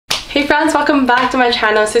Hey friends, welcome back to my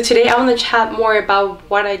channel. So today I want to chat more about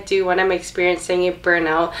what I do when I'm experiencing a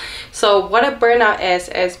burnout. So what a burnout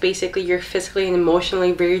is basically you're physically and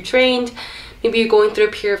emotionally very drained. Maybe you're going through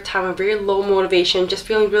a period of time of very low motivation, just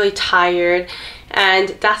feeling really tired. And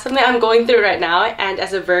that's something I'm going through right now. And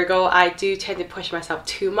as a Virgo, I do tend to push myself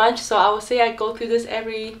too much. So I would say I go through this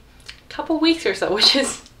every couple weeks or so, which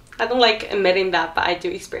is, I don't like admitting that, but I do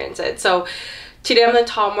experience it. So today I'm going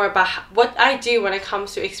to talk more about what I do when it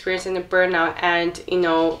comes to experiencing the burnout and, you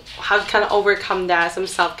know, how to kind of overcome that, some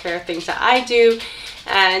self-care things that I do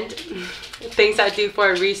and things I do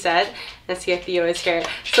for a reset. And see if Theo is here.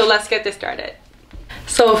 So let's get this started.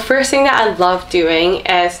 So first thing that I love doing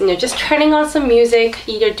is, you know, just turning on some music,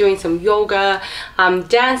 either doing some yoga,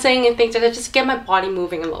 dancing and things like that, just get my body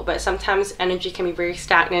moving a little bit. Sometimes energy can be very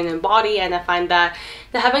stagnant in the body, and I find that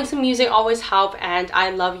having some music always help. And I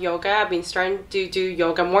love yoga. I've been starting to do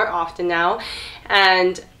yoga more often now,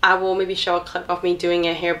 and I will maybe show a clip of me doing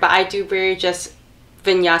it here, but I do very just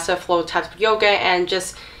vinyasa flow type of yoga, and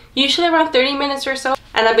just usually around 30 minutes or so.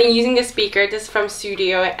 And I've been using this speaker. This is from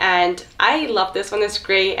Sudio, and I love this one. It's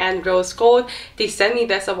gray and rose gold. They sent me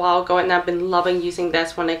this a while ago, and I've been loving using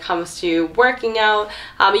this when it comes to working out,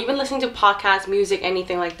 even listening to podcasts, music,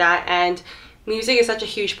 anything like that. And music is such a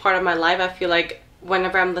huge part of my life. I feel like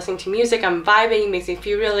whenever I'm listening to music, I'm vibing, it makes me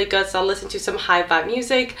feel really good. So I'll listen to some high vibe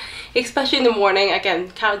music, especially in the morning,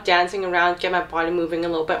 again, kind of dancing around, get my body moving a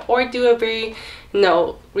little bit, or do a very,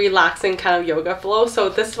 relaxing kind of yoga flow. So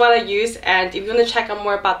this is what I use, and if you want to check out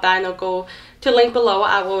more about that, and I'll go to link below,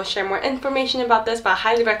 I will share more information about this, but I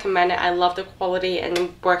highly recommend it. I love the quality and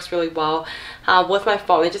it works really well with my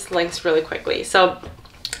phone. It just links really quickly. So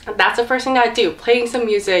that's the first thing that I do, playing some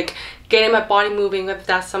music, getting my body moving, if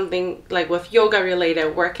that's something like with yoga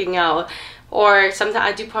related, working out, or sometimes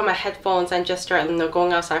I do put on my headphones and just start,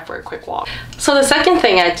 going outside for a quick walk. So the second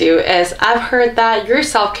thing I do is, I've heard that your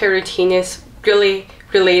self-care routine is really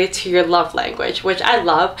related to your love language, which I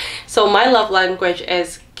love. So my love language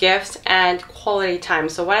is gifts and quality time.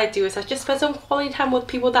 So what I do is I just spend some quality time with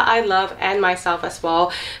people that I love and myself as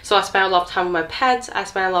well. So I spend a lot of time with my pets, I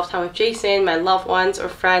spend a lot of time with Jason, my loved ones or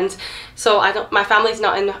friends. So my family's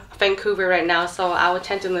not in Vancouver right now, so I would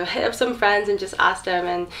tend to hit up some friends and just ask them,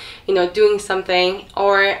 and doing something.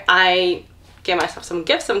 Or I get myself some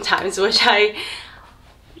gifts sometimes, which I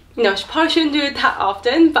probably shouldn't do it that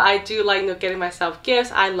often, but I do like getting myself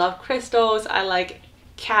gifts. I love crystals, I like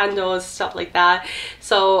candles, stuff like that.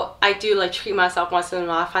 So I do like treat myself once in a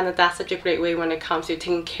while. I find that that's such a great way when it comes to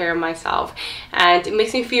taking care of myself, and it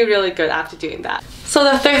makes me feel really good after doing that. So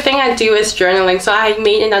the third thing I do is journaling. So I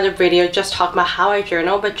made another video just talking about how I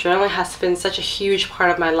journal, but journaling has been such a huge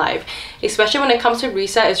part of my life, especially when it comes to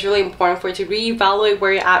reset. It's really important for you to reevaluate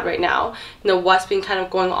where you're at right now, what's been kind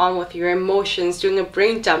of going on with your emotions, doing a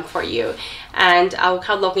brain dump for you. And I will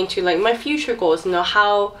kind of look into like my future goals,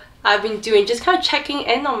 how I've been doing, just kind of checking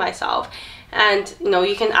in on myself. And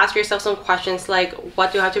you can ask yourself some questions like,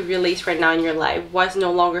 what do you have to release right now in your life? What's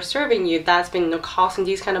no longer serving you that's been causing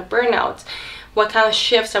these kind of burnouts? What kind of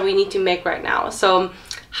shifts that we need to make right now? So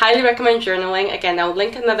highly recommend journaling. Again, I'll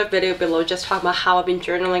link another video below just talking about how I've been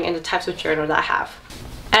journaling and the types of journal that I have.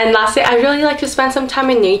 And lastly, I really like to spend some time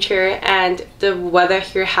in nature, and the weather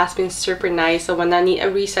here has been super nice. So when I need a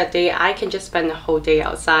reset day, I can just spend the whole day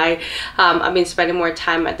outside. I've been spending more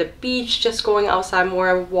time at the beach, just going outside,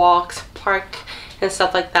 more walks, park and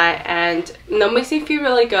stuff like that, and makes me feel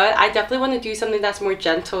really good. I definitely want to do something that's more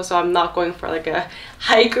gentle, so I'm not going for like a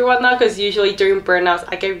hike or whatnot, because usually during burnouts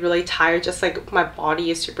I get really tired, just like my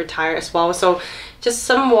body is super tired as well. So just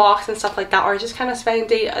some walks and stuff like that, or just kind of spending a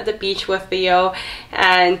day at the beach with Theo.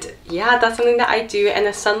 And yeah, that's something that I do. And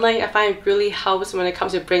the sunlight I find really helps when it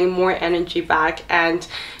comes to bringing more energy back, and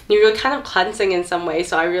you're kind of cleansing in some way.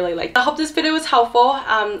 So I really like that. I hope this video was helpful.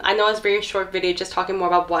 I know it's a very short video just talking more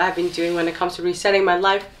about what I've been doing when it comes to resetting my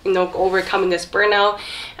life, overcoming this burnout.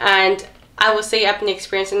 And I will say I've been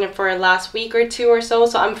experiencing it for the last week or two or so,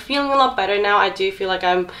 so I'm feeling a lot better now. I do feel like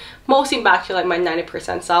I'm mostly back to like my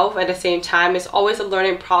 90% self. At the same time, it's always a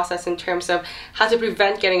learning process in terms of how to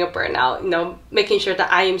prevent getting a burnout, making sure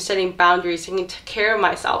that I am setting boundaries, taking care of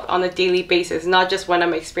myself on a daily basis, not just when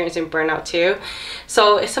I'm experiencing burnout too.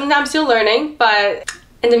 So it's something I'm still learning, but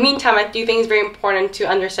in the meantime, I do think it's very important to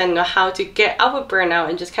understand how to get out of burnout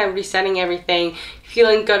and just kind of resetting everything,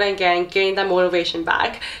 feeling good again, getting that motivation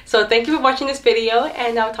back. So thank you for watching this video,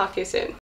 and I'll talk to you soon.